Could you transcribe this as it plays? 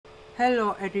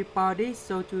Hello everybody,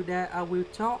 so today I will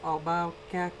talk about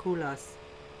calculus.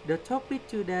 The topic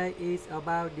today is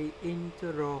about the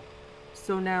integral.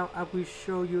 So now I will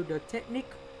show you the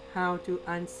technique how to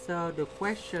answer the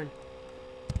question.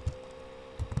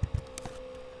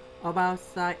 About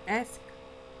sine x,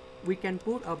 we can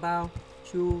put about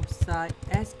 2 sine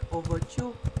x over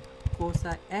 2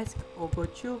 cosine x over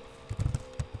 2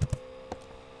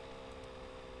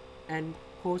 and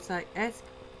cosine x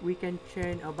we can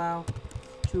change about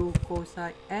 2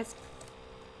 cosine x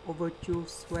over 2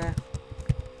 square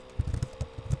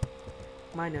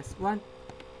minus 1.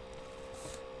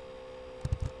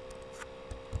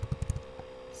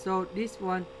 So this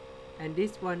one and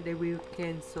this one they will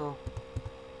cancel.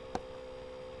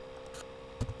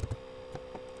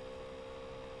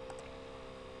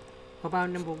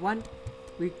 About number 1,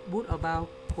 we put about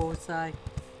cosine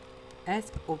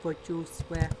x over 2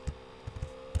 square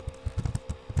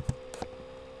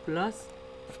plus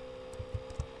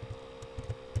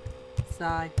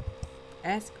sine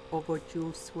x over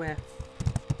 2 square.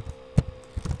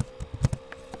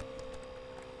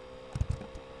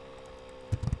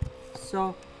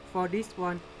 So for this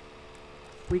one,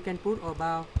 we can put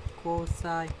about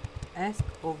cosine x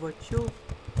over 2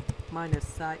 minus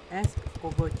sine x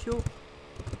over 2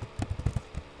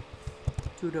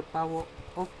 to the power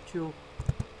of 2.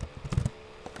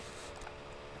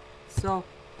 So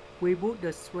we put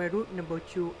the square root number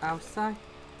 2 outside.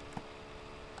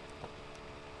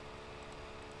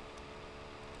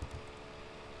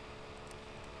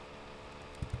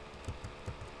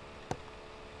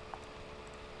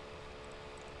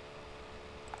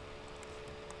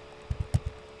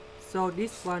 So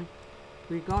this one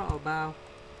we got about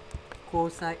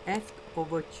cosine x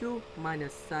over 2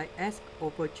 minus sine x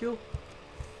over 2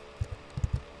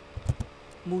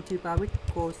 multiply with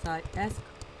cosine x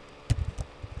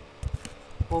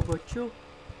over 2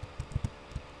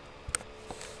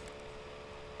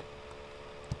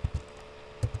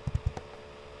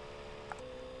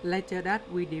 later that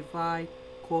we divide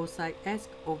cosine x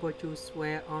over 2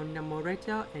 square on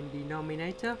numerator and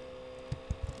denominator.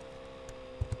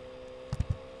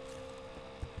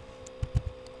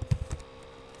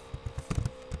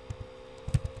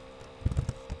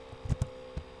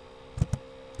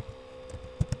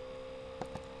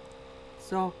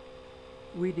 So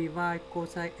we divide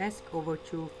cosine x over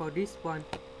 2 for this one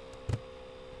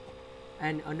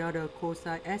and another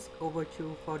cosine x over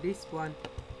 2 for this one,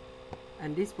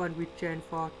 and this one we change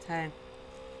for tan.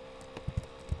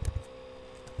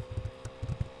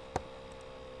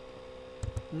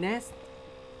 Next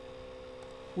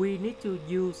we need to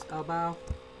use about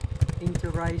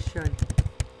integration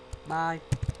by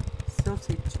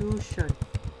substitution.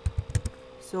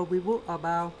 So we put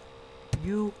about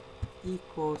u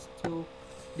equals to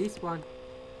this one.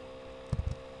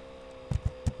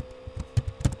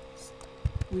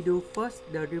 We do first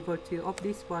the derivative of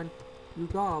this one. You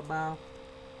got about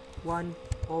 1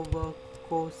 over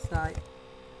cosine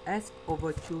x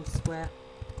over 2 square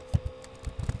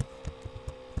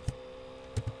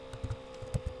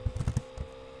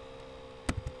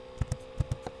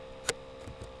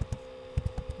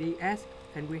ds,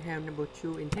 and we have number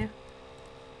 2 in here.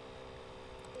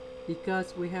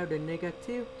 Because we have the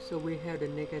negative, so we have the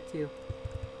negative.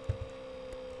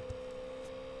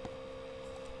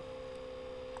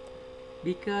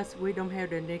 Because we don't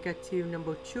have the negative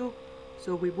number 2,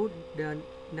 so we put the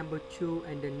number 2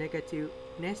 and the negative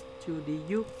next to the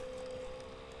u.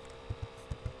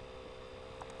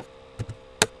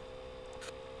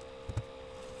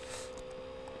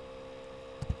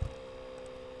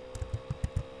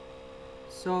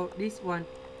 So this one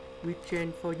we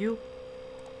change for u.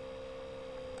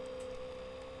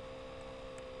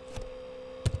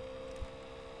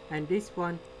 And this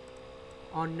one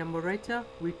on numerator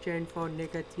we change for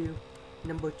negative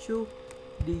number 2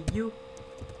 du,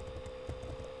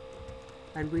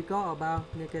 and we got about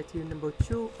negative number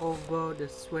 2 over the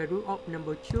square root of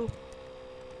number 2,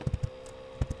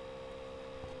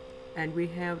 and we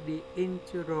have the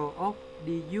integral of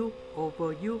du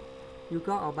over u. You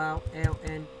got about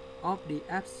ln of the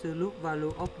absolute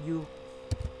value of u.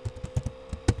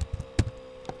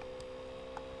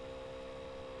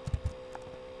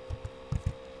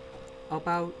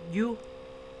 About u,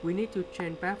 we need to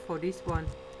change back for this one.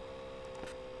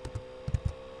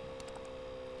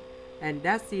 And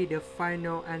that's the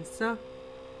final answer.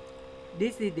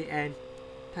 This is the end.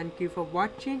 Thank you for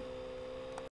watching.